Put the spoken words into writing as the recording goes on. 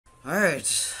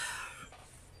Alright.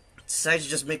 Decided to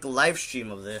just make a live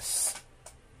stream of this.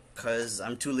 Because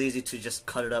I'm too lazy to just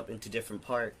cut it up into different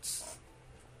parts.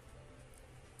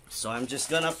 So I'm just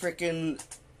gonna freaking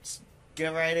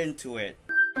get right into it.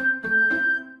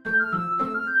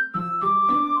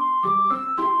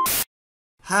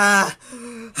 Ha!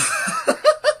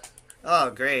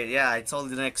 Oh, great. Yeah, I totally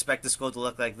didn't expect the school to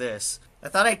look like this. I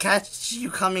thought I'd catch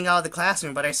you coming out of the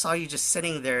classroom, but I saw you just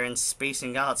sitting there and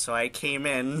spacing out, so I came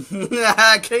in.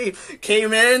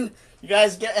 came in? You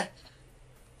guys get...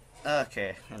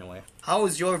 Okay, anyway. How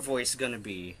is your voice gonna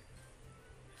be?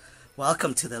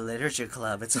 Welcome to the Literature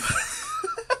Club. It's...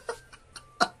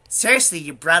 Seriously,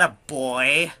 you brought a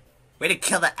boy? Way to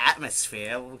kill the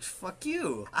atmosphere. Well, fuck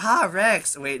you. Ah,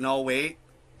 Rex. Wait, no, wait.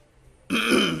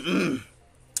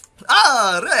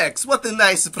 Ah, Rex, what a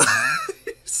nice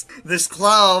surprise. This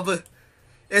club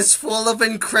is full of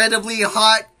incredibly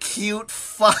hot, cute,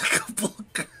 fuckable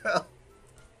girls.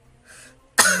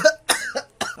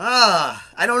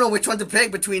 I don't know which one to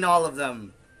pick between all of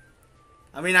them.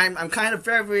 I mean, I'm kind of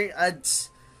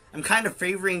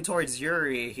favoring towards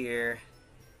Yuri here.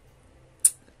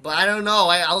 But I don't know,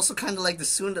 I also kind of like the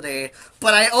tsundere,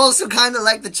 but I also kind of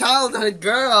like the childhood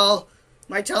girl,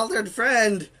 my childhood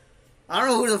friend. I don't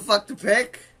know who the fuck to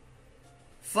pick.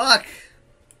 Fuck.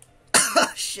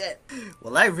 Shit.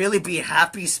 Will I really be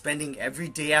happy spending every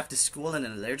day after school in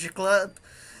an literature club?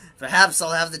 Perhaps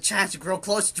I'll have the chance to grow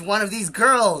closer to one of these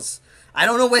girls. I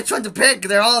don't know which one to pick.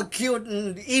 They're all cute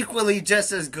and equally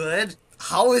just as good.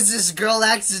 How is this girl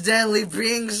accidentally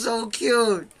being so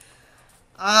cute?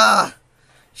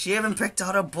 She even picked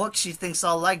out a book she thinks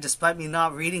I'll like despite me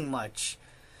not reading much.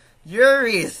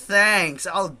 Yuri, thanks.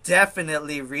 I'll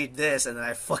definitely read this, and then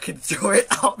I fucking throw it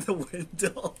out the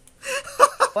window.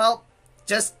 Well,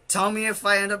 just tell me if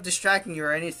I end up distracting you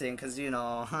or anything, because, you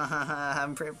know,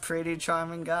 I'm a pretty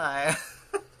charming guy.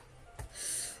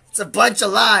 It's a bunch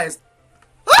of lies.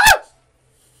 Ah!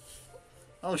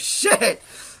 Oh, shit.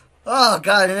 Oh,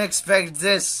 God, I didn't expect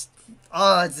this.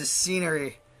 Oh, it's the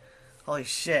scenery. Holy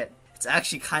shit. It's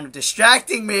actually kind of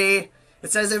distracting me.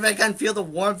 It's as if I can feel the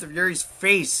warmth of Yuri's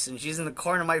face, and she's in the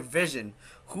corner of my vision.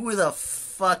 Who the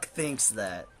fuck thinks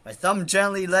that? My thumb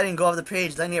gently letting go of the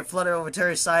page, letting it flutter over to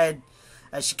her side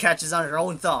as she catches on her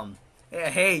own thumb.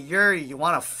 Hey, Yuri, you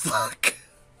wanna fuck?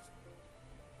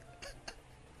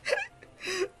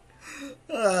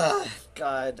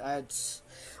 God,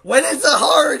 when is the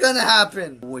horror gonna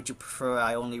happen? Would you prefer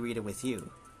I only read it with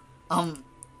you?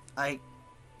 I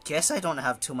guess I don't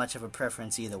have too much of a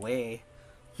preference either way.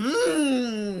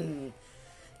 Can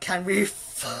we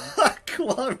fuck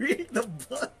while reading the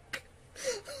book?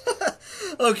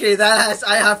 Okay,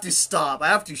 I have to stop. I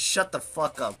have to shut the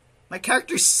fuck up. My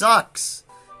character sucks.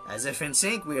 As if in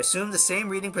sync, we assume the same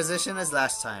reading position as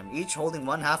last time, each holding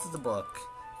one half of the book.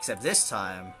 Except this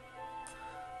time,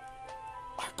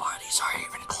 our bodies are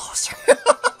even closer.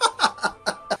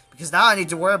 Because now I need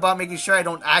to worry about making sure I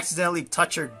don't accidentally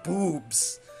touch her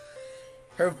boobs.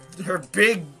 Her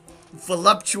big,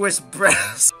 voluptuous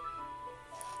breasts.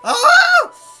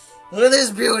 Oh! Look at this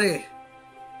beauty!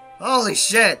 Holy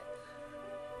shit!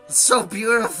 It's so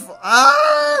beautiful.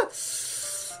 Ah!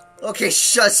 Okay,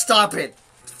 stop it.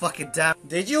 Fucking damn.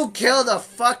 Did you kill the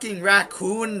fucking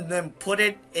raccoon and then put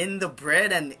it in the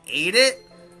bread and ate it?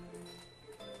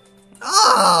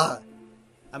 Ah!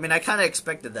 I mean, I kinda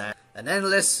expected that. An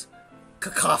endless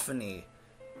cacophony.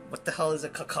 What the hell is a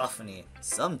cacophony?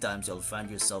 Sometimes you'll find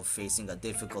yourself facing a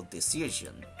difficult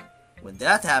decision. When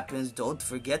that happens, don't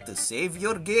forget to save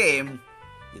your game.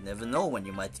 You never know when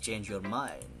you might change your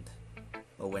mind.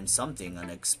 Or when something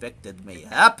unexpected may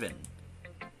happen.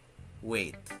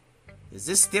 Wait, is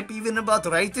this tip even about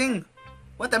writing?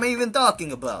 What am I even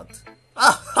talking about?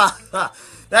 Ah ha ha!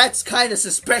 That's kind of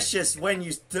suspicious when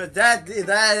you...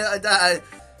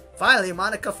 Finally,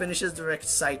 Monica finishes the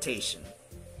recitation.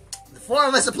 The four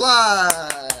of us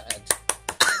applaud!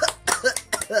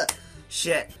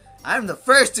 Shit. I'm the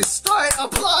first to start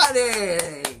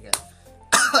applauding!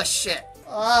 Oh, shit.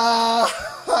 Oh,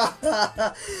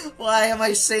 why am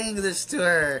I saying this to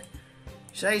her?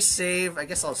 Should I save? I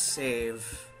guess I'll save.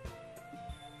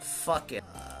 Fuck it.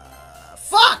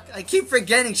 Fuck! I keep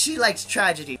forgetting she likes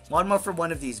tragedy. One more for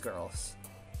one of these girls.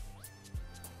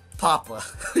 Papa.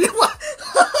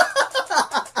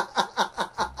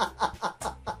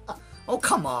 Oh,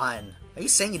 come on. Are you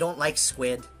saying you don't like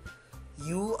squid?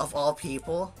 You, of all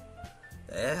people?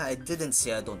 I didn't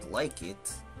say I don't like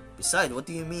it. Besides, what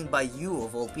do you mean by you,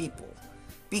 of all people?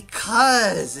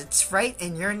 Because it's right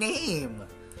in your name.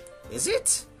 Is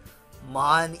it?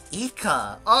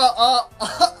 Monica.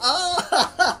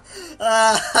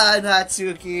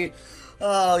 Natsuki.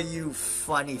 Oh, you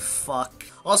funny fuck.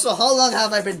 Also, how long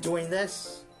have I been doing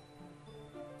this?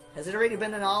 Has it already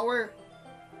been an hour?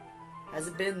 Has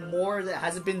it been more than...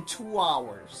 Has it been 2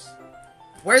 hours?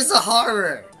 Where's the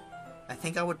horror? I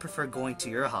think I would prefer going to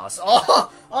your house.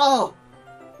 Oh! Oh!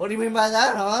 What do you mean by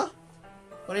that, huh?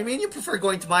 What do you mean you prefer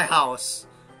going to my house?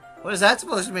 What is that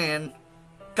supposed to mean?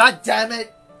 God damn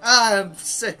it! I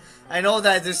know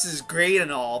that this is great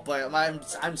and all, but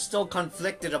I'm still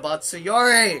conflicted about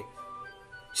Sayori.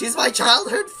 She's my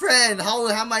childhood friend. How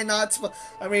am I not supposed?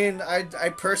 I mean,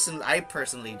 I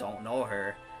personally don't know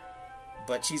her,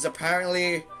 but she's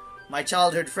apparently my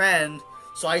childhood friend,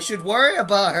 so I should worry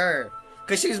about her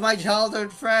because she's my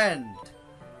childhood friend.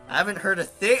 I haven't heard a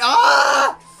thing.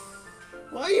 Ah!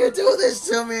 Why you do this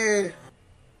to me?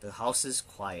 The house is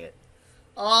quiet.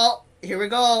 Oh, here we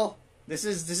go. This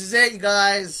is it, you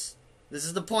guys. This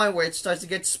is the point where it starts to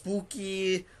get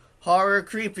spooky, horror,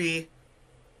 creepy.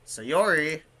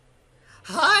 Sayori.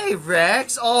 Hi,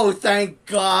 Rex. Oh, thank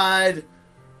God.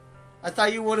 I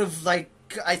thought you would have, I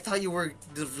thought you were,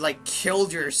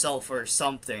 killed yourself or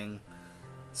something.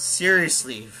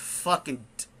 Seriously. Fucking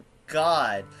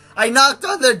God. I knocked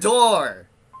on the door.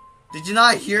 Did you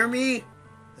not hear me?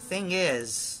 The thing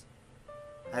is,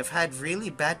 I've had really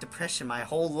bad depression my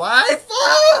whole life.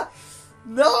 Ah!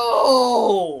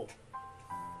 No!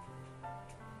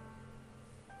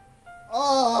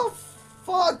 Oh,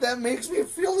 fuck, that makes me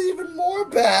feel even more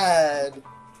bad.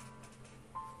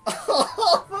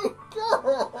 Oh my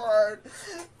God.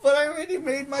 But I already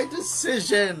made my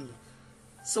decision.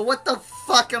 So what the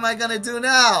fuck am I gonna do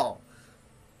now?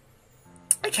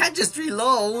 I can't just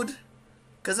reload.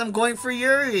 Because I'm going for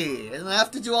Yuri. And I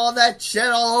have to do all that shit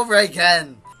all over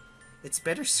again. It's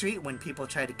bittersweet when people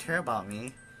try to care about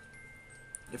me.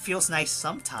 It feels nice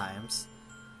sometimes.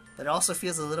 But it also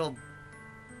feels a little...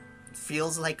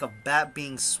 feels like a bat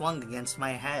being swung against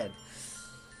my head.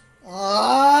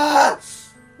 Ah!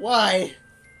 Why?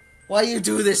 Why you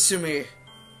do this to me?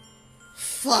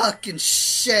 Fucking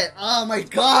shit. Oh my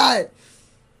God.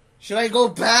 Should I go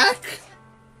back?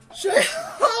 Should I...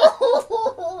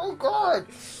 Oh my God.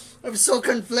 I'm so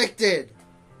conflicted.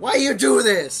 Why you do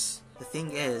this? The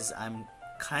thing is, I'm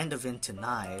kind of into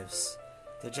knives.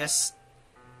 They're just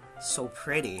so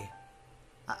pretty.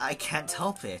 I can't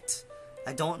help it.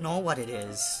 I don't know what it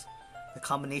is. The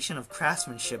combination of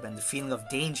craftsmanship and the feeling of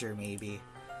danger, maybe.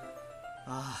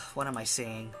 What am I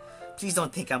saying? Please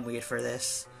don't think I'm weird for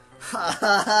this.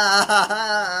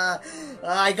 I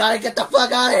gotta get the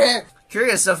fuck out of here!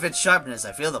 Curious of its sharpness,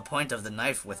 I feel the point of the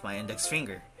knife with my index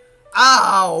finger.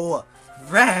 Ow!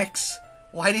 Rex!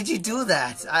 Why did you do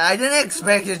that? I didn't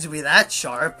expect it to be that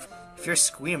sharp. If you're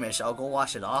squeamish, I'll go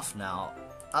wash it off now.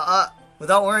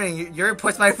 Without warning, Yuri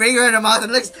puts my finger in her mouth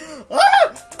and licks.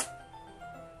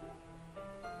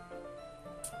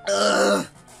 Ah!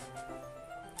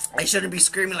 I shouldn't be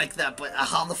screaming like that, but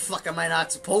how the fuck am I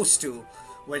not supposed to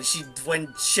when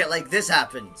shit like this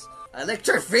happens? I licked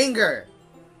her finger.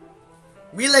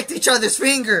 We licked each other's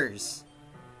fingers.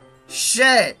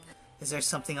 Shit. Is there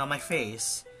something on my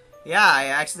face? Yeah, I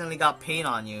accidentally got paint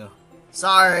on you.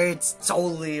 Sorry, it's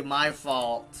totally my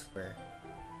fault.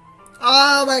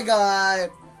 Oh my God.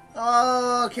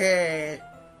 Okay.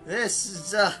 This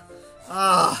is,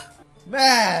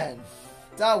 man.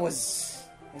 That was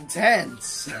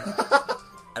intense.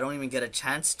 I don't even get a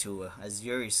chance to, as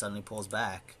Yuri suddenly pulls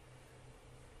back.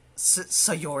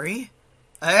 Sayori?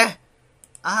 Eh?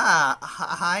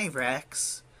 Hi,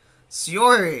 Rex.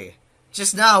 Sayori!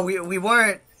 Just now, we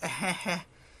weren't...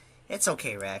 It's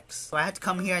okay, Rex. I had to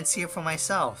come here and see it for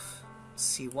myself.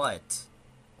 See what?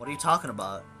 What are you talking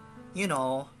about? You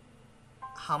know,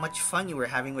 how much fun you were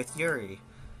having with Yuri,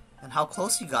 and how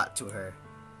close you got to her.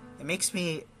 It makes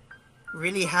me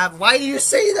really have... Why do you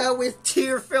say that with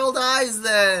tear-filled eyes,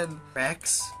 then?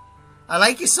 Rex, I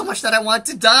like you so much that I want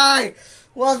to die!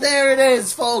 Well, there it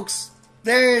is, folks!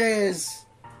 There it is!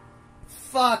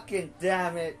 Fucking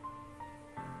damn it.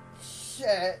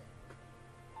 Shit.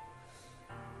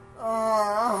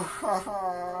 Oh.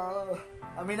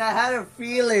 I mean, I had a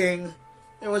feeling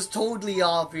it was totally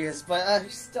obvious, but I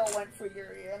still went for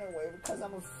Yuri anyway because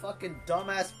I'm a fucking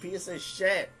dumbass piece of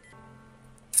shit.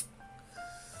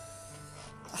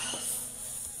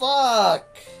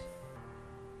 Fuck.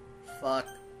 Fuck.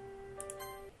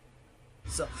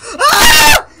 So.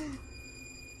 Ah!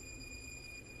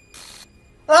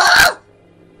 Ah!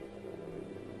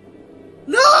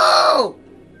 No!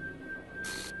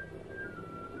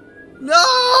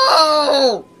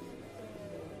 No!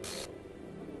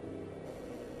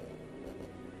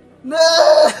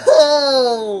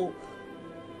 No!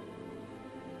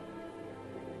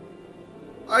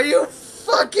 Are you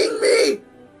fucking me?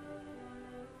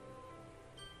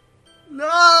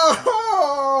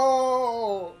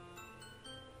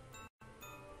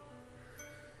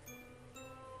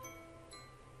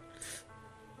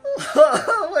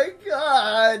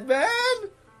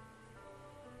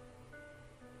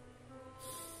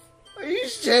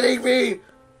 shitting me?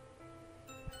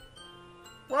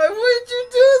 Why would you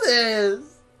do this?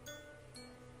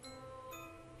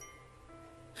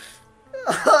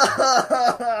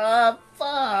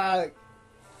 Fuck.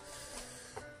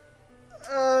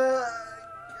 God.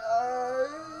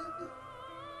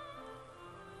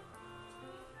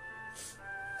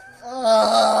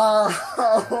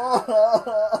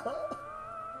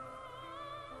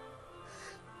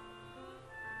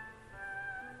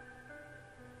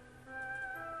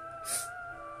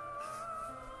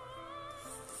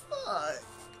 Fuck.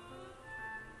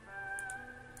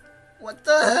 What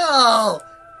the hell?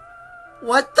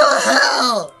 What the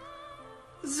hell?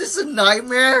 Is this a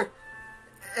nightmare?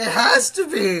 It has to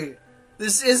be.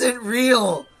 This isn't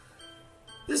real.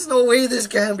 There's no way this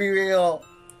can be real.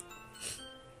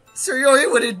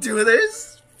 Suriori wouldn't do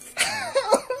this.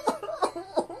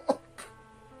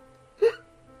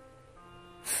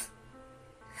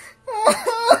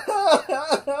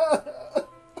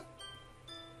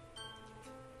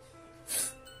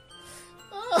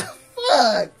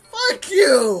 Fuck. Fuck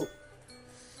you.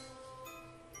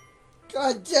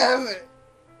 God damn it.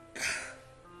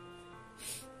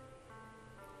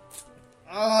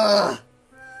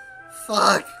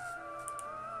 Fuck.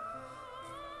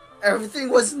 Everything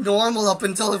was normal up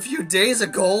until a few days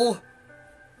ago.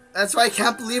 That's why I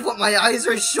can't believe what my eyes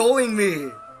are showing me.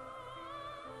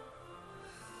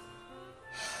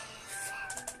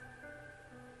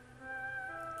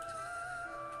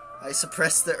 I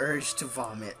suppressed the urge to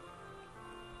vomit.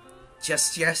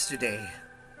 Just yesterday,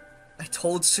 I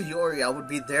told Suyori I would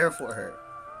be there for her.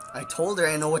 I told her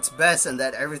I know what's best and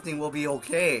that everything will be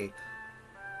okay.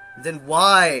 Then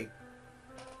why?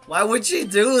 Why would she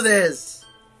do this?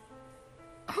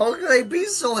 How could I be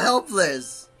so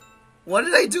helpless? What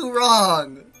did I do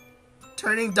wrong?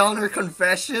 Turning down her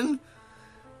confession?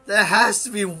 That has to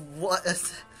be what...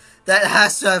 That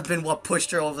has to have been what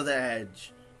pushed her over the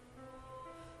edge.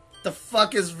 The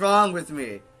fuck is wrong with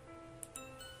me?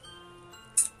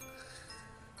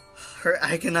 Her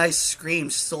agonized scream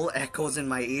still echoes in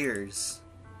my ears.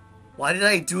 Why did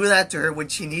I do that to her when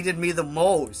she needed me the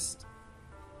most?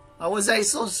 Why was I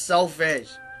so selfish?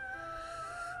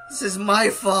 This is my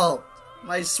fault.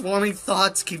 My swarming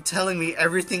thoughts keep telling me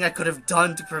everything I could have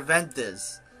done to prevent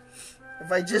this.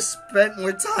 If I just spent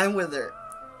more time with her.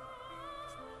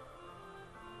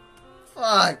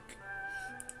 Fuck.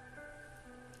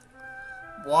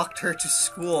 Walked her to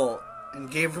school and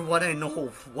gave her what I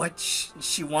know, what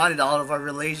she wanted out of our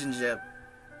relationship.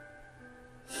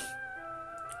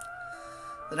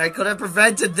 Then I could have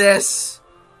prevented this.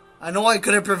 I know I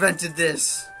could have prevented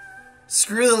this.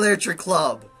 Screw the literature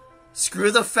club.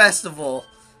 Screw the festival.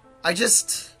 I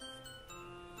just...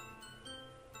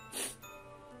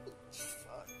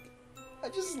 Fuck. I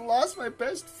just lost my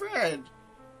best friend.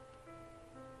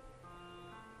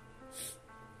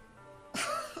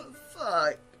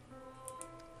 Fuck.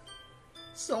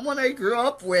 Someone I grew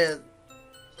up with.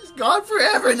 She's gone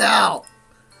forever now.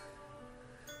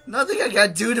 Nothing I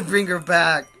gotta do to bring her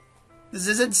back. This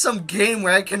isn't some game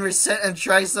where I can reset and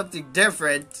try something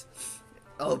different.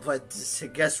 Oh, but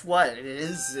guess what? It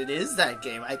is that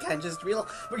game. I can't just real.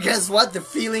 But guess what? The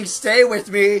feelings stay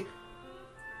with me.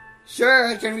 Sure,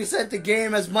 I can reset the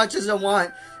game as much as I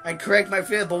want and correct my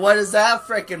feelings, but what does that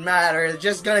frickin' matter? It's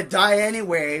just gonna die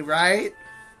anyway, right?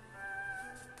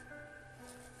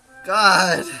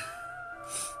 God.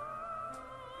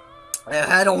 I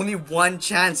had only one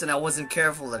chance and I wasn't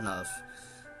careful enough.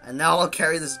 And now I'll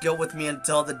carry this guilt with me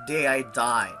until the day I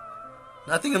die.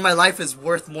 Nothing in my life is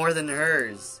worth more than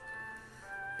hers.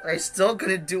 I still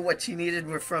couldn't do what she needed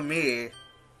from me.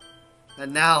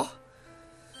 And now...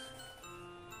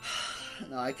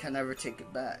 No, I can never take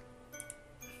it back.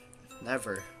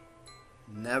 Never.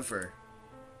 Never.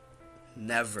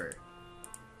 Never.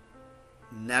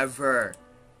 Never.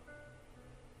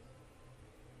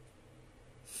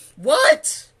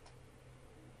 What?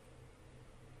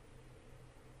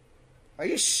 Are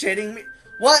you shitting me?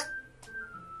 What?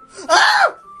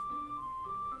 Ah!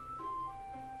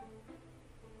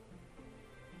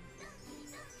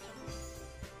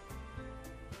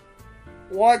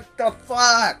 What the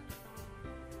fuck?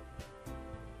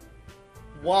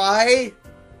 Why?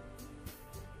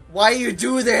 Why you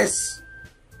do this?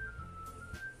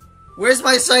 Where's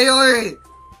my Sayori?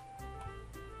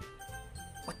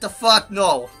 What the fuck?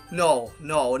 No. No.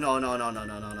 No. No. No. No. No.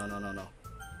 No. No. No. No. No. No.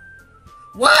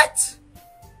 What?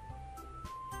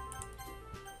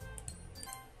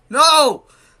 No!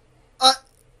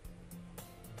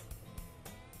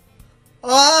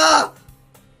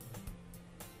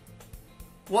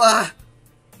 What?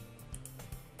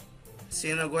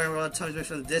 Seeing her going around touching me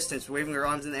from the distance, waving her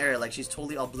arms in the air like she's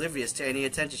totally oblivious to any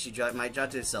attention she might draw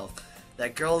to herself.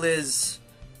 That girl is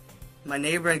my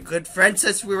neighbor and good friend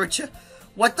since we were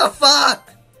What the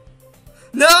fuck?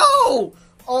 No!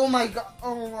 Oh my god.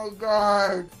 Oh my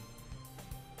god.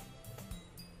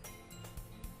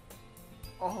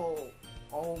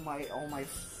 Oh my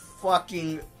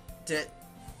fucking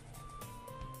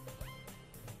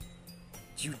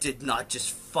You did not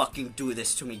just fucking do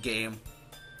this to me, game.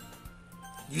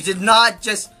 You did not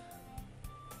just...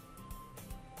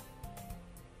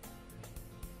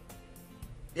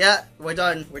 Yeah, we're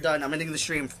done. We're done. I'm ending the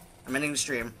stream. I'm ending the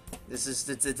stream.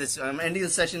 I'm ending the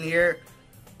session here.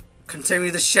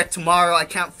 Continue this shit tomorrow. I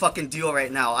can't fucking deal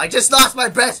right now. I just lost my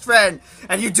best friend,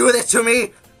 and you do this to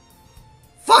me?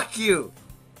 Fuck you!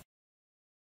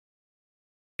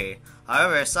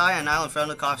 However, Sai and Island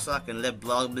friendly cockstock and let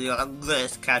blog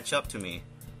catch up to me.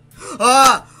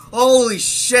 Ah! Holy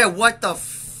shit, what the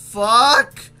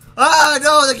fuck? Ah,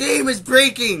 no, the game is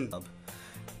breaking!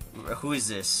 Who is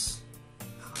this?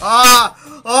 Ah!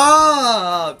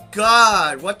 Oh,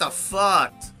 God, what the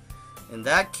fuck? In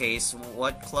that case,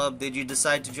 what club did you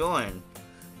decide to join?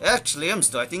 Actually, I'm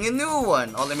starting a new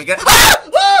one. Oh, let me get... Ah!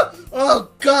 Ah! Oh,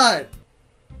 God!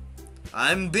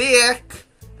 I'm back,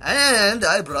 and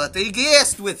I brought a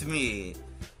guest with me.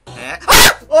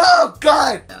 Ah! Oh,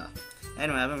 God!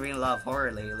 Anyway, I've been reading a lot of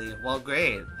horror lately. Well,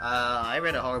 great. I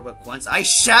read a horror book once. I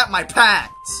shat my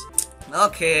pants!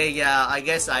 Okay, yeah, I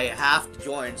guess I have to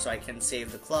join so I can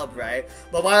save the club, right?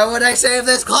 But why would I save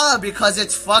this club? Because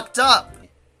it's fucked up!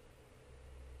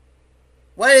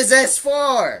 What is this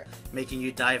for? Making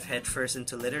you dive headfirst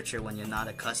into literature when you're not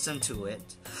accustomed to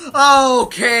it.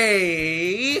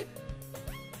 Okay!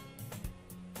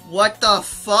 What the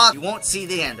fuck? You won't see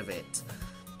the end of it.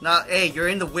 Now, hey, you're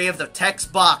in the way of the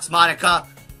text box, Monica.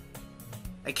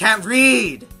 I can't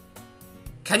read.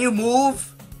 Can you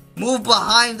move? Move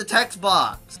behind the text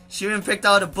box. She even picked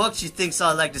out a book she thinks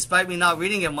I like, despite me not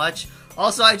reading it much.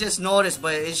 Also, I just noticed,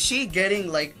 but is she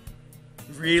getting, like,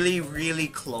 really, really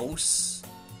close?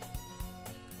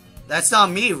 That's not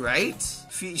me, right?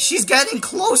 She's getting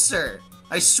closer.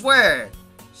 I swear.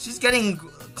 She's getting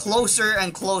closer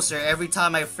and closer every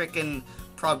time I freaking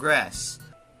progress.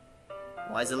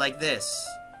 Why is it like this?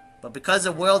 But because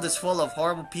the world is full of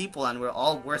horrible people and we're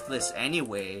all worthless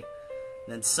anyway,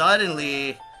 then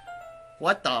suddenly...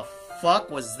 What the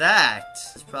fuck was that?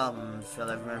 This problem,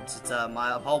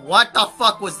 what the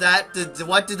fuck was that?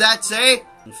 What did that say?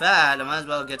 In fact, I might as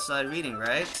well get started reading,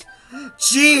 right?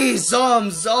 Jeez,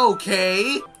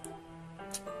 okay.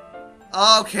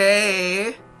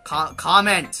 Okay.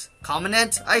 Comment.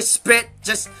 I spit.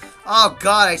 Oh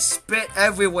god, I spit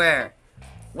everywhere.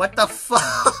 What the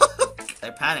fuck?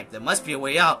 I panicked. There must be a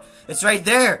way out. It's right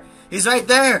there. He's right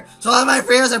there. So all my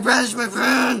fears are banished, my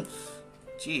friend.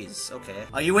 Jeez, okay.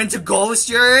 Are you into ghosts,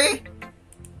 Yuri?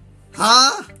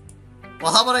 Huh?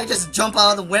 Well, how about I just jump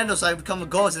out of the window so I become a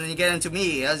ghost and then you get into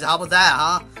me? How about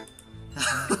that,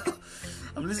 huh?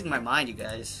 I'm losing my mind, you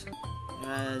guys.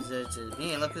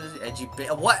 Me, look at this edgy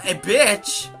bitch. What? A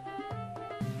bitch?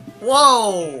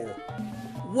 Whoa!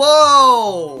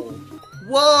 Whoa!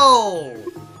 Whoa!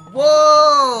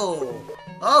 Whoa!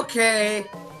 Okay.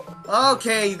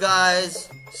 Okay, you guys.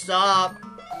 Stop.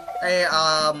 Hey,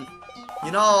 you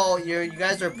know, you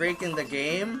guys are breaking the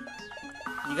game.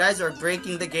 You guys are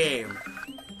breaking the game.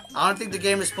 I don't think the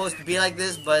game is supposed to be like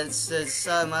this, but it's see?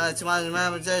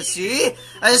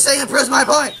 I just say it proves my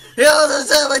point. You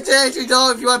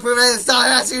know, if you want to prove it, stop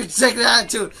asking your second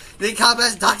attitude. The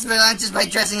combat talks about just by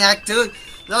dressing attitude.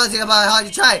 The only thing about how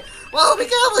you try. Well, be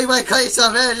careful, you might cut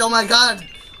yourself in. Oh my god.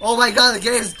 Oh my god, the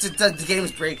game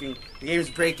is breaking. The game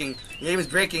is breaking. The game is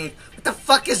breaking. What the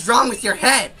fuck is wrong with your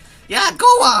head? Yeah, go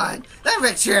on. That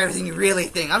wrecks you everything you really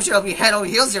think. I'm sure I'll be head over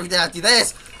heels everything after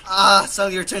this. So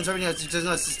your turns over here. There's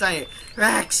no sustain.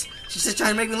 Rex, she's just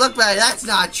trying to make me look bad. That's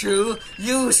not true.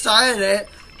 You started it.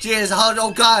 Jeez,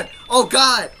 oh god. Oh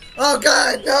god. Oh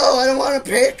god, no, I don't want to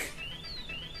pick.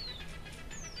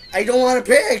 I don't want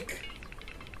to pick.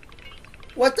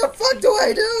 What the fuck do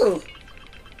I do?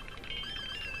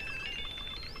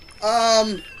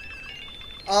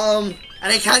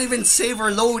 And I can't even save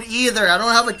or load either. I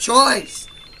don't have a choice.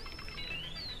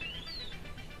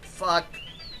 Fuck.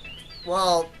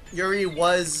 Well, Yuri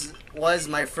was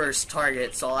my first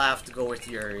target, so I'll have to go with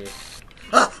Yuri.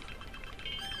 Ah!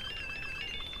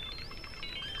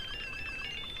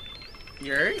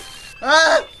 Yuri?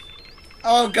 Ah!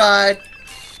 Oh god.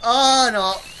 Oh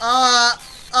no.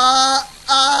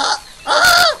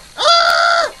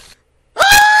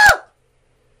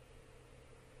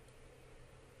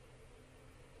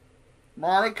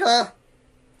 Monica?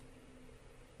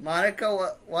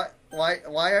 Monica,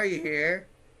 why are you here?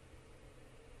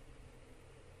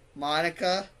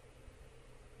 Monica?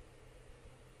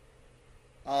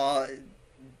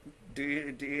 Do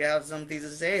you have something to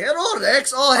say? Hello,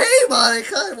 Rex! Oh, hey,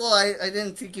 Monica! Well, I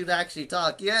didn't think you'd actually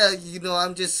talk. Yeah, you know,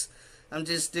 I'm just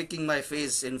sticking my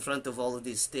face in front of all of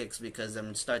these sticks because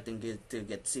I'm starting to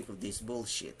get sick of this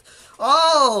bullshit.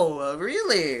 Oh,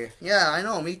 really? Yeah, I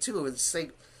know, me too. It's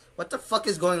like, what the fuck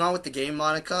is going on with the game,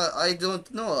 Monica? I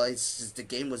don't know. It's just, the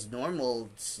game was normal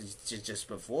just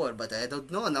before, but I don't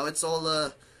know. Now it's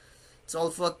all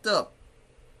fucked up.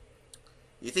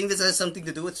 You think this has something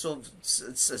to do with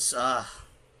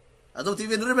I don't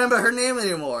even remember her name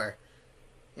anymore.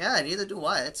 Yeah, neither do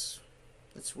I. It's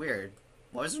weird.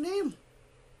 What was her name?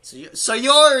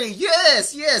 Sayori!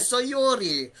 Yes!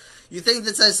 Sayori! You think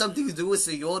this has something to do with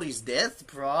Sayori's death?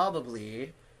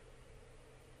 Probably.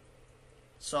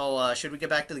 So, should we get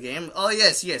back to the game? Oh,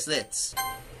 yes, let's.